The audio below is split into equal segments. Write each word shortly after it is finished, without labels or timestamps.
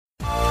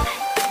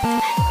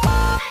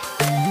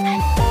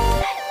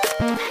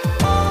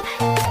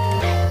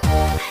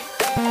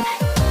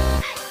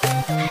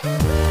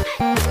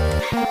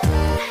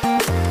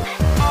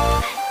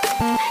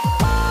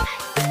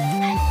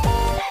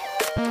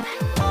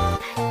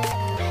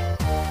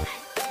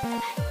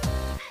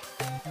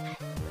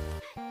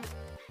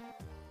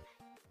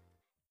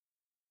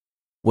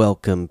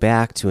Welcome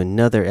back to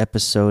another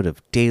episode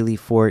of Daily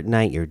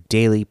Fortnite, your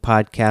daily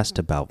podcast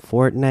about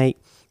Fortnite.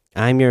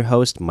 I'm your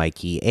host,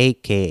 Mikey,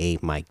 aka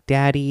Mike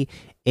Daddy,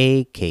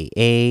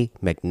 aka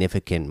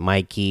Magnificent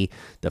Mikey.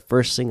 The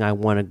first thing I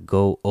want to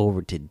go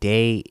over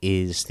today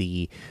is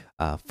the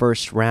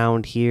first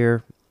round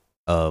here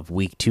of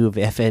week 2 of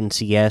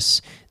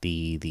FNCS,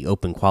 the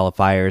open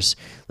qualifiers.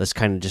 Let's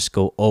kind of just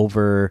go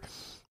over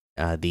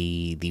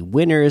the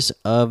winners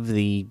of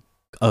a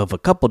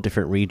couple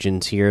different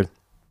regions here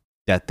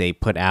that they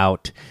put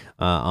out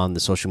on the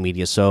social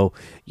media. So,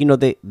 you know,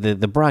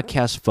 the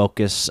broadcast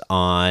focus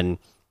on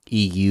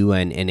EU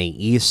and NA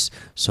East,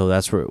 so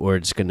that's what we're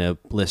just going to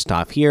list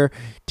off here.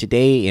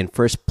 Today, in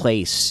first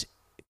place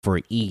for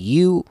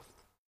EU,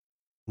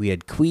 we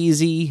had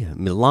Queasy,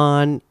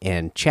 Milan,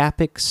 and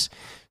Chapix.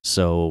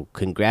 So,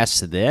 congrats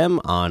to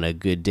them on a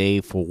good day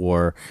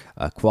for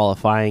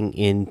qualifying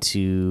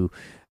into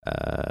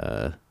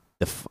the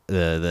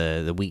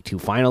week 2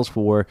 finals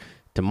for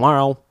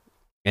tomorrow.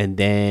 And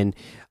then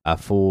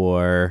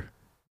for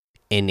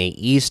NA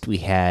East, we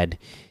had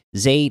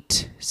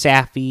Zayt,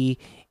 Safi,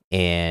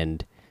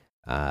 and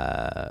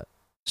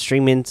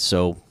Streamin'.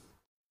 So,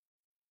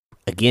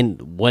 again,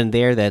 one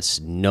there that's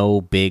no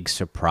big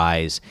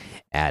surprise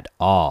at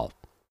all.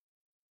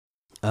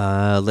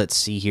 Let's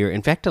see here.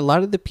 In fact, a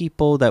lot of the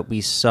people that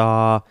we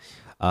saw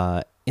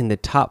in the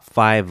top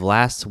 5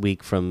 last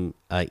week from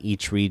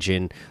each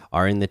region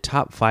are in the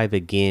top 5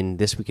 again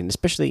this weekend,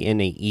 especially in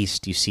NA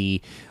East. You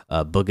see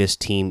Booga's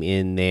team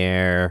in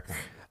there.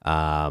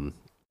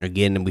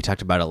 Again, we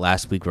talked about it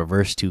last week,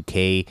 Reverse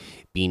 2K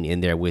being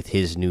in there with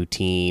his new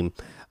team.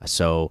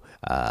 So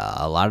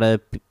a lot of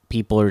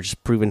people are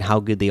just proving how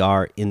good they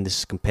are in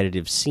this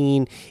competitive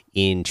scene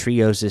in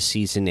trios this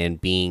season and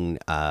being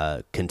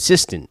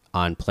consistent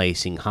on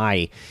placing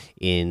high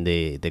in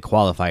the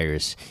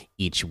qualifiers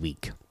each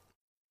week.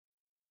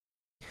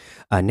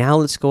 Now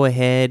let's go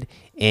ahead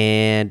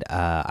and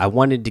I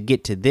wanted to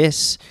get to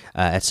this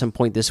at some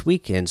point this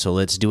weekend, so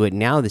let's do it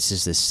now. This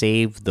is the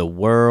Save the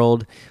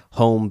World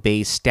home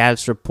base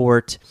status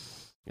report.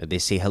 They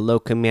say, hello,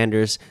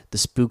 commanders. The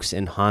spooks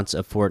and haunts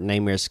of Fort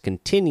Nightmares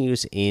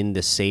continues in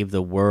the Save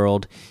the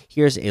World.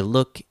 Here's a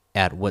look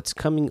at what's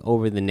coming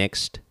over the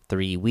next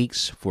 3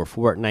 weeks for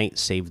Fortnite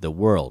Save the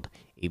World.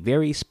 A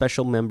very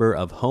special member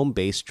of home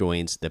base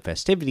joins the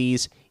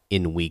festivities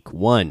in week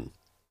 1.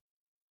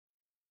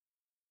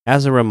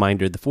 As a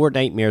reminder, the Fort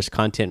Nightmares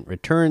content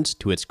returns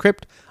to its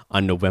crypt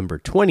on November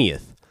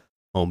 20th.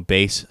 Home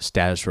base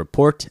status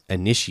report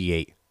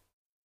initiate.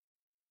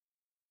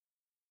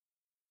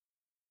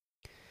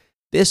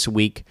 This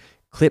week,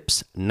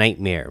 Clips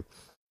Nightmare.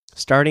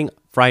 Starting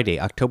Friday,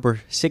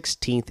 October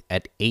 16th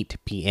at 8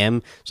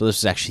 p.m. So this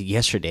was actually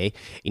yesterday.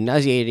 A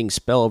nauseating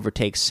spell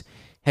overtakes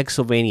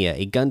Hexylvania.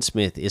 A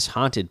gunsmith is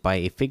haunted by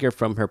a figure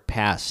from her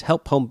past.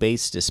 Help home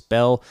base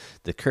dispel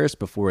the curse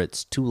before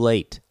it's too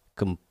late.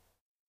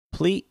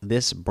 Complete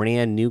this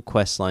brand new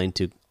questline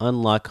to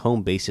unlock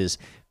home base's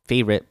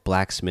favorite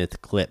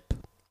blacksmith clip.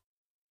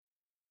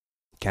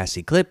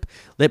 Cassie Clip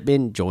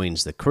Lipman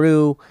joins the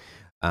crew.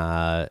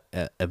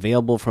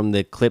 Available from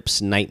the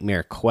Clips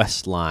Nightmare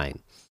quest line.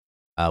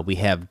 We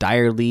have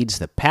Dyer leads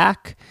the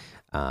pack.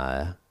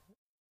 And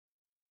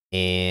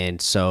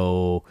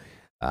so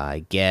I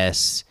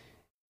guess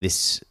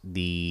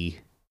the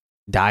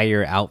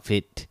Dyer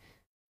outfit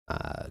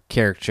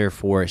character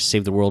for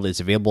Save the World is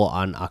available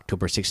on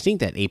October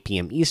 16th at 8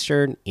 p.m.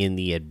 Eastern in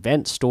the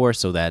event store,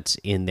 so that's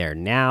in there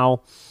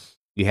now.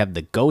 You have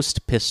the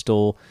Ghost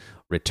Pistol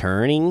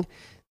returning.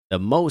 The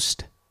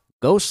most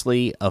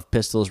ghostly of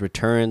pistols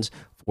returns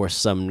for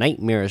some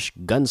nightmarish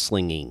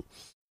gunslinging.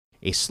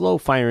 A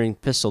slow-firing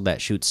pistol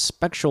that shoots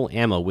spectral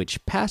ammo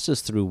which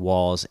passes through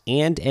walls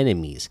and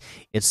enemies.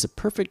 It's the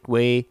perfect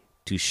way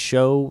to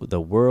show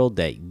the world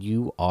that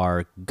you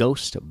are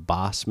Ghost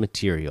Boss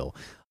material.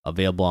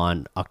 Available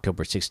on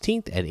October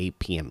 16th at 8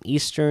 p.m.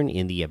 Eastern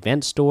in the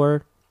event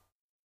store.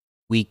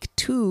 Week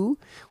 2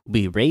 will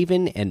be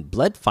Raven and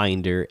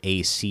Bloodfinder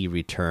AC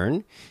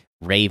return.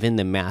 Raven,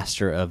 the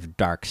Master of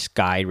Dark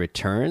Sky,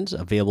 returns.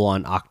 Available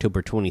on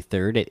October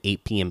 23rd at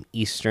 8 p.m.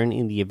 Eastern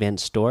in the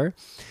event store.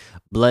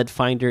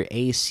 Bloodfinder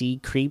AC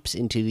creeps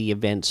into the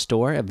event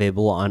store.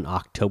 Available on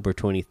October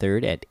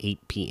 23rd at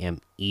 8 p.m.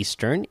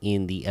 Eastern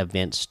in the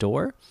event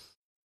store.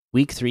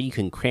 Week 3, you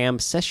can cram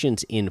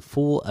sessions in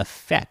full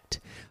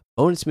effect.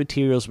 Bonus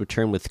materials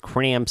return with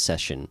Cram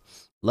Session.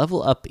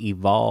 Level up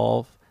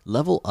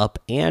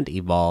and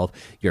evolve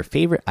your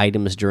favorite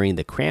items during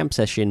the Cram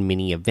Session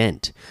mini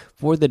event.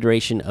 For the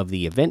duration of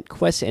the event,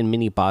 quests and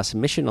mini boss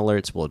mission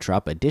alerts will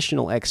drop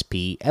additional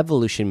XP,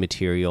 evolution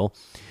material,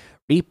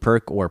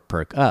 reperk or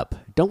perk up.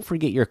 Don't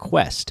forget your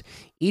quest,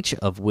 each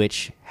of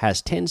which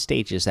has 10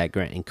 stages that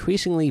grant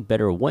increasingly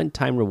better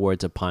one-time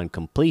rewards upon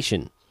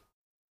completion.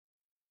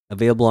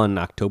 Available on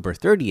October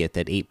 30th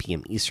at 8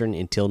 p.m. Eastern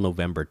until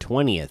November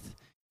 20th.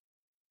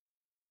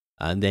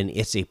 And then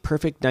it's a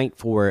perfect night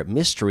for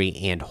mystery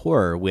and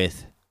horror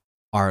with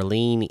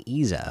Arlene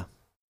Iza.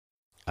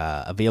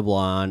 Available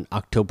on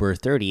October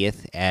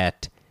 30th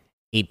at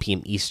 8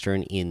 p.m.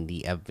 Eastern in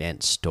the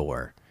event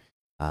store.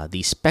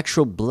 The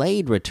Spectral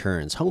Blade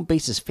returns. Home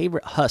base's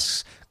favorite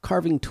husks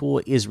carving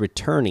tool is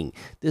returning.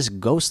 This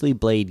ghostly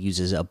blade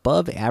uses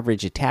above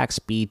average attack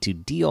speed to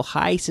deal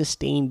high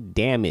sustained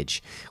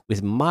damage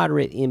with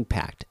moderate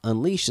impact.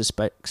 Unleash the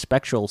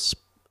spectral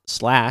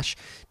slash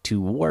to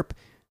warp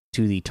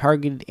to the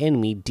targeted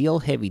enemy, deal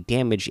heavy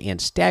damage, and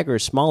stagger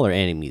smaller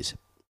enemies.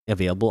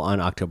 Available on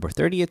October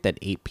 30th at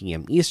 8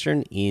 p.m.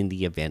 Eastern in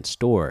the event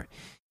store.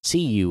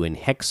 See you in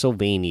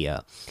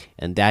Hexylvania.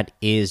 And that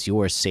is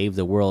your Save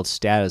the World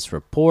status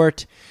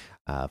report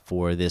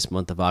for this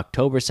month of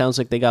October. Sounds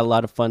like they got a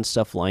lot of fun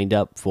stuff lined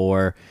up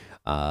for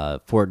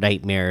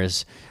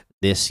Fortnitemares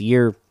this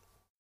year.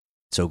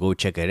 So go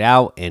check it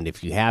out. And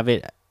if you have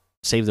it,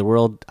 Save the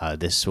World,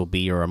 this will be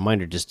your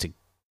reminder just to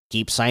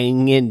keep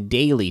signing in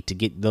daily to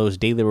get those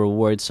daily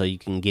rewards so you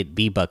can get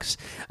V-Bucks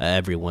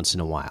every once in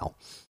a while.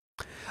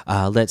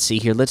 Let's see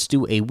here. Let's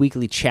do a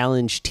weekly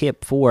challenge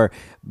tip for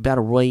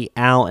Battle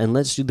Royale, and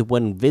let's do the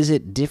one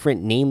visit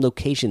different name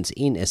locations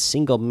in a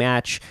single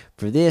match.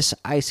 For this,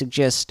 I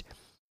suggest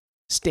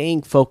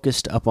staying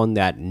focused up on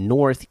that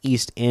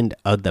northeast end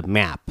of the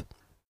map.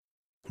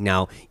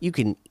 Now, you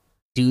can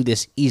do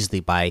this easily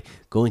by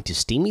going to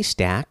Steamy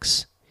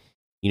Stacks,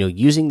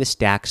 using the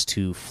stacks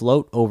to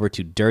float over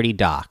to Dirty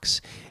Docks,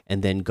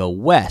 and then go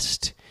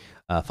west.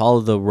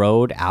 Follow the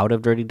road out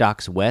of Dirty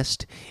Docks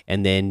west,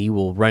 and then you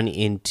will run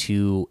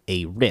into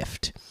a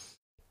rift.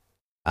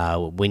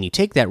 When you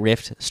take that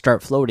rift,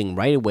 start floating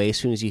right away as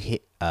soon as you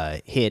hit,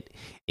 and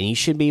you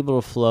should be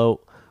able to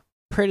float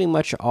pretty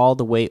much all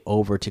the way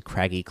over to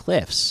Craggy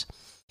Cliffs.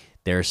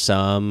 There's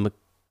some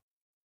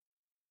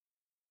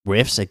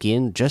rifts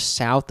again just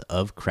south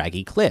of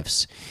Craggy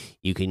Cliffs.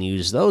 You can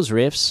use those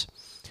rifts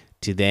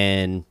to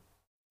then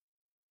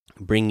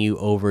bring you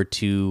over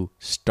to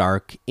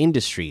Stark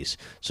Industries.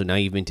 So now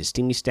you've been to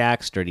Steamy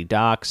Stacks, Dirty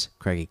Docks,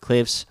 Craggy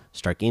Cliffs,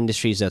 Stark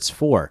Industries. That's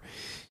 4.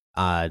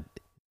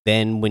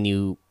 Then when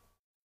you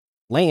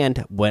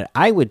land, what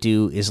I would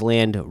do is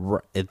land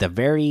at the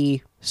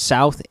very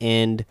south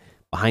end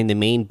behind the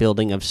main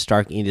building of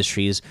Stark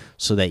Industries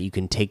so that you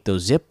can take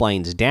those zip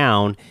lines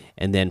down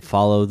and then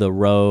follow the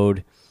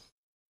road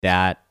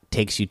that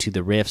takes you to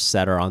the rifts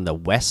that are on the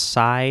west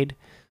side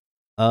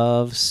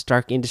of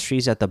Stark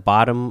Industries at the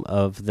bottom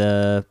of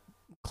the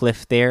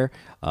cliff there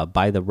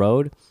by the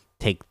road.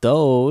 Take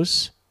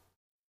that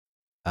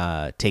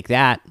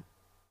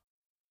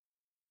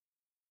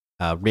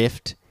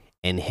rift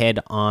and head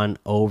on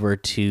over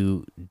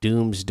to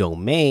Doom's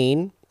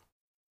Domain,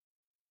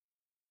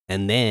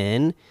 and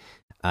then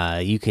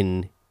you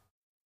can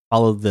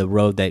follow the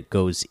road that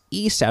goes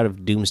east out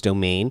of Doom's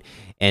Domain,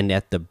 and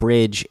at the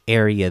bridge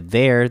area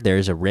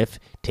there's a rift.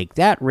 Take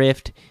that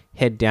rift,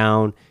 head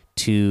down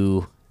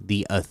to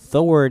the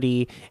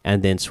Authority,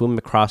 and then swim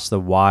across the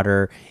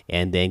water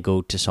and then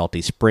go to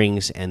Salty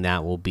Springs, and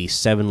that will be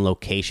 7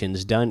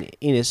 locations done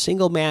in a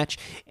single match,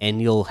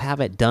 and you'll have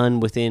it done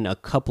within a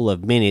couple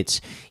of minutes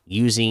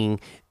using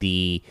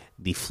the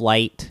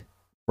flight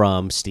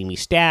from Steamy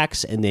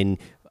Stacks, and then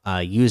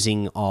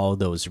using all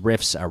those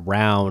rifts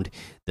around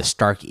the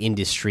Stark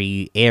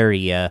Industry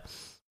area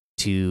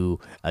to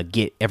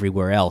get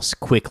everywhere else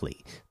quickly.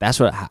 That's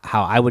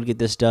how I would get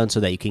this done, so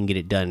that you can get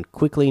it done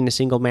quickly in a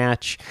single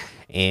match.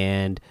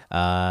 And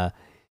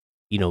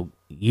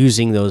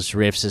using those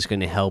rifts is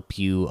going to help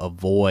you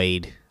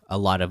avoid a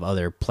lot of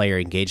other player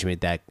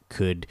engagement that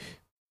could,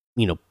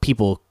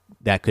 people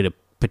that could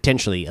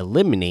potentially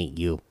eliminate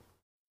you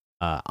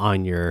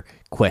on your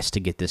quest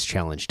to get this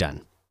challenge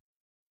done.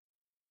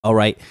 All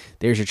right,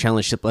 there's your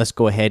challenge tip. Let's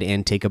go ahead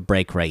and take a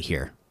break right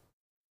here.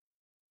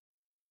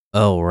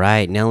 All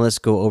right, now let's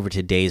go over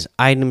to today's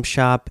item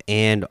shop,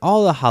 and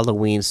all the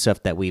Halloween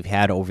stuff that we've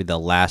had over the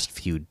last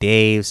few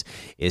days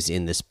is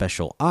in the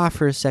special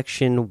offer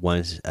section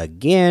once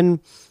again.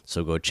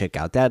 So go check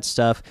out that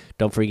stuff.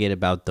 Don't forget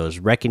about those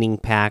Reckoning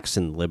packs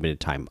and the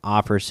limited time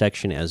offer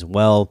section as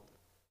well.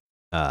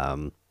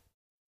 Now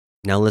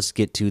let's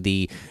get to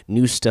the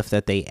new stuff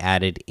that they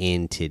added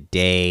in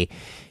today,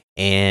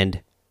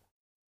 and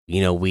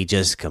we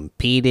just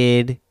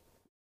competed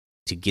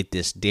to get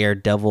this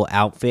Daredevil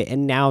outfit,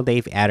 and now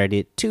they've added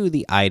it to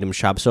the item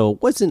shop. So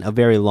it wasn't a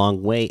very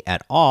long wait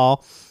at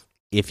all.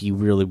 If you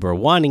really were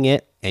wanting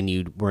it and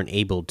you weren't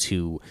able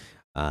to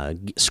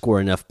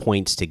score enough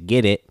points to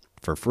get it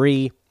for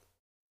free,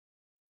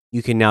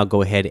 you can now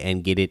go ahead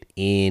and get it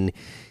in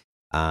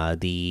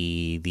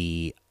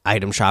the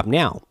item shop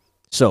now.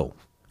 So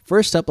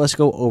first up, let's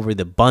go over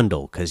the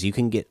bundle, because you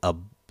can get a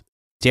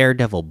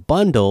Daredevil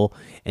bundle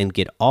and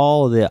get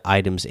all the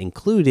items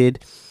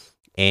included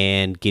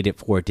and get it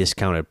for a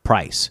discounted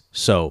price.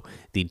 So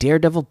the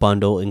Daredevil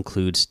bundle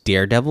includes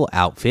Daredevil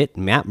outfit,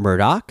 Matt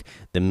Murdock,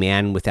 the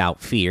Man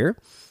Without Fear,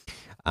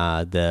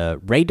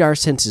 the Radar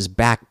Senses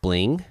back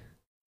bling,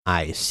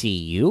 I See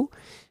You,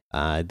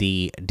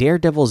 the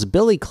Daredevil's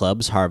Billy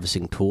Club's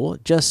harvesting tool,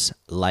 just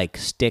like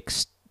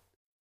Styx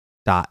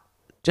taught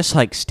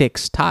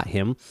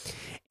him,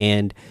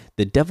 and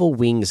the Devil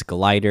Wings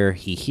glider.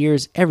 He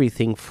hears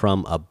everything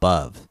from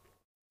above.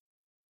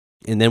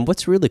 And then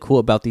what's really cool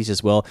about these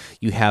as well,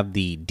 you have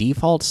the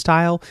default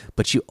style,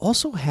 but you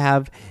also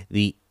have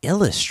the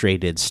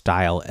illustrated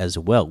style as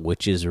well,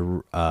 which is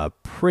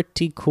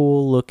pretty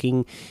cool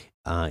looking.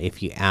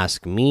 If you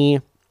ask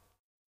me,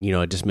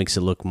 it just makes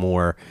it look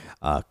more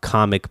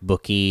comic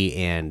booky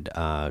and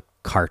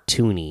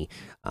cartoony.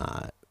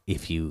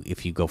 If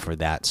you go for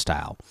that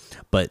style,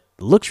 but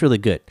looks really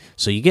good.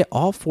 So you get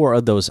all 4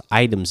 of those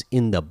items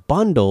in the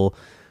bundle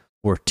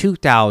for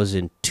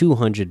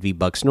 2,200 V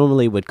bucks.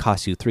 Normally it would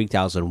cost you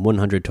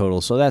 3,100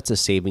 total, so that's a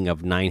saving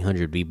of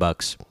 900 V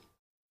bucks.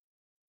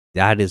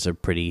 That is a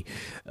pretty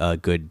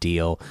good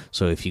deal.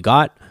 So if you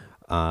got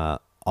all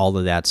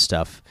of that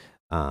stuff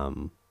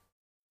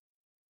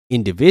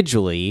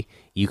individually,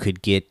 you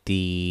could get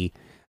the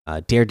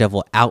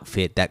Daredevil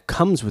outfit that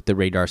comes with the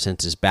radar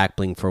senses back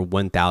bling for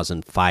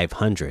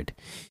 1,500.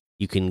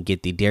 You can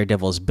get the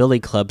Daredevil's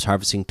Billy Club's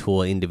harvesting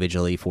tool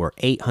individually for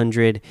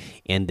 800,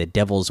 and the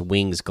Devil's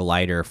Wings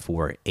glider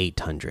for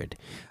 800.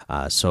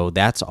 So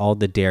that's all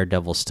the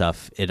Daredevil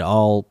stuff. It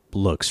all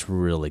looks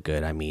really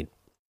good. I mean,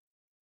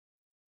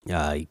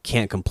 you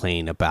can't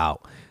complain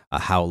about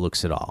how it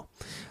looks at all.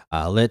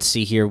 Let's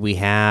see here. We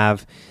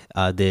have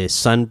the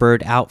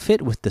Sunbird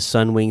outfit with the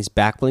Sun Wings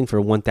back bling for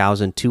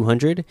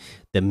 1,200.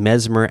 The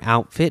Mesmer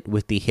outfit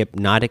with the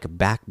Hypnotic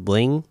back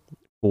bling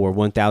for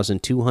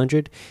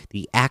 1,200.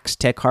 The Axe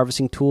Tech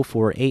harvesting tool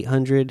for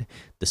 800.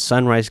 The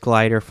Sunrise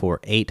glider for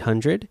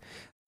 800.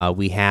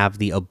 We have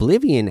the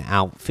Oblivion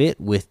outfit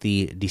with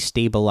the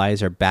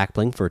Destabilizer back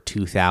bling for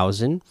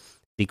 2,000.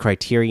 The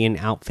Criterion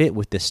outfit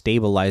with the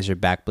Stabilizer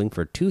back bling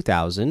for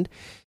 2,000.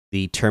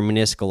 The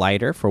Terminus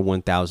glider for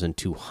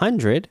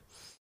 1,200.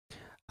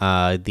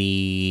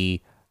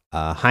 The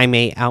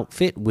Jaime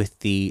outfit with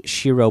the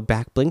Shiro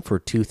back bling for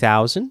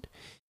 2,000.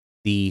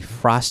 The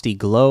Frosty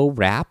Glow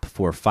wrap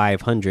for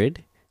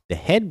 500. The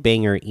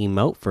Headbanger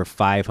emote for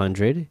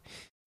 500.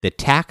 The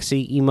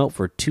Taxi emote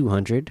for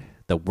 200.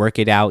 The Work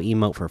It Out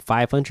emote for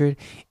 500.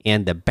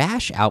 And the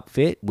Bash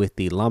outfit with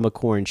the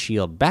Llamacorn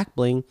shield back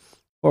bling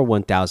for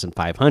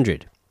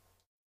 1,500.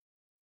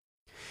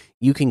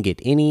 You can get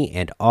any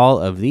and all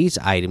of these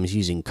items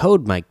using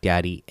code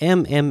MikeDaddy,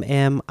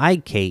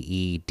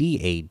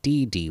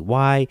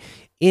 MMMIKEDADDY,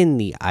 in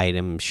the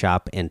item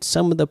shop, and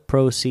some of the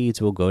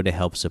proceeds will go to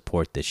help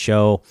support the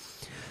show.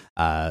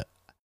 Gotta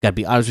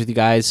be honest with you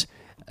guys,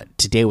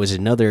 today was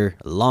another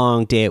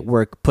long day at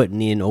work,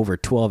 putting in over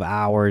 12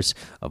 hours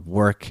of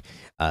work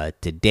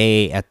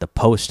today at the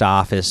post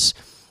office.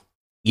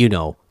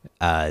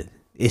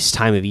 This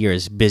time of year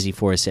is busy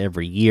for us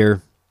every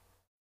year,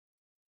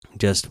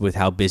 just with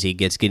how busy it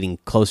gets getting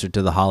closer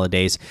to the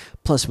holidays.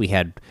 Plus we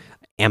had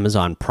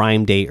Amazon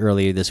Prime Day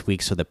earlier this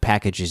week, so the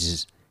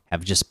packages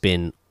have just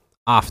been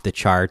off the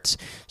charts.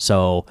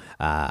 So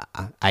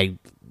I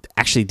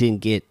actually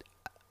didn't get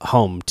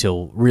home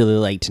till really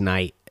late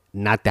tonight,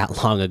 not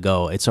that long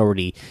ago. It's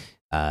already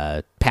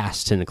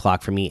past 10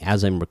 o'clock for me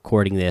as I'm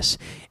recording this,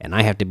 and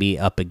I have to be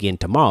up again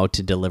tomorrow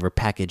to deliver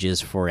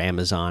packages for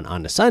Amazon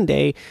on a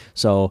Sunday.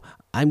 So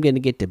I'm gonna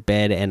get to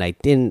bed, and I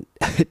didn't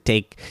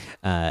take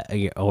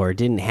or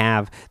didn't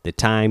have the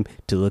time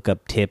to look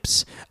up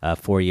tips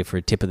for you for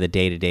tip of the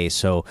day today.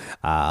 So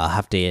I'll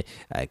have to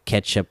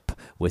catch up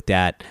with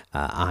that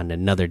on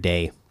another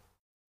day.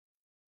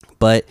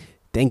 But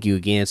thank you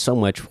again so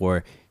much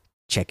for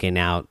checking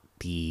out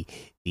the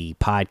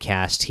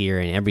podcast here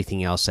and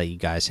everything else that you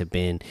guys have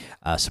been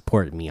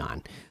supporting me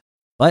on.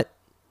 But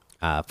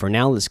for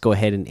now, let's go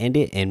ahead and end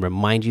it, and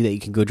remind you that you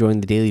can go join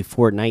the daily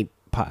Fortnite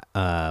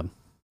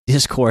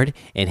Discord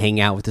and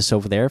hang out with us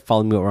over there.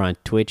 Follow me over on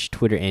Twitch,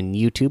 Twitter, and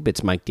YouTube.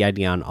 It's Mike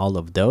Daddy on all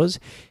of those.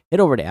 Head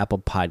over to Apple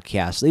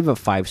Podcasts, leave a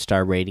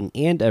 5-star rating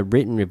and a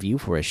written review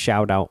for a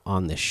shout out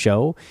on the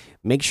show.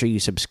 Make sure you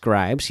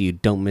subscribe so you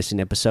don't miss an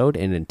episode.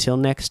 And until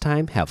next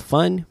time, have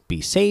fun, be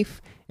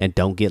safe, and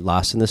don't get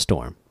lost in the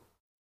storm.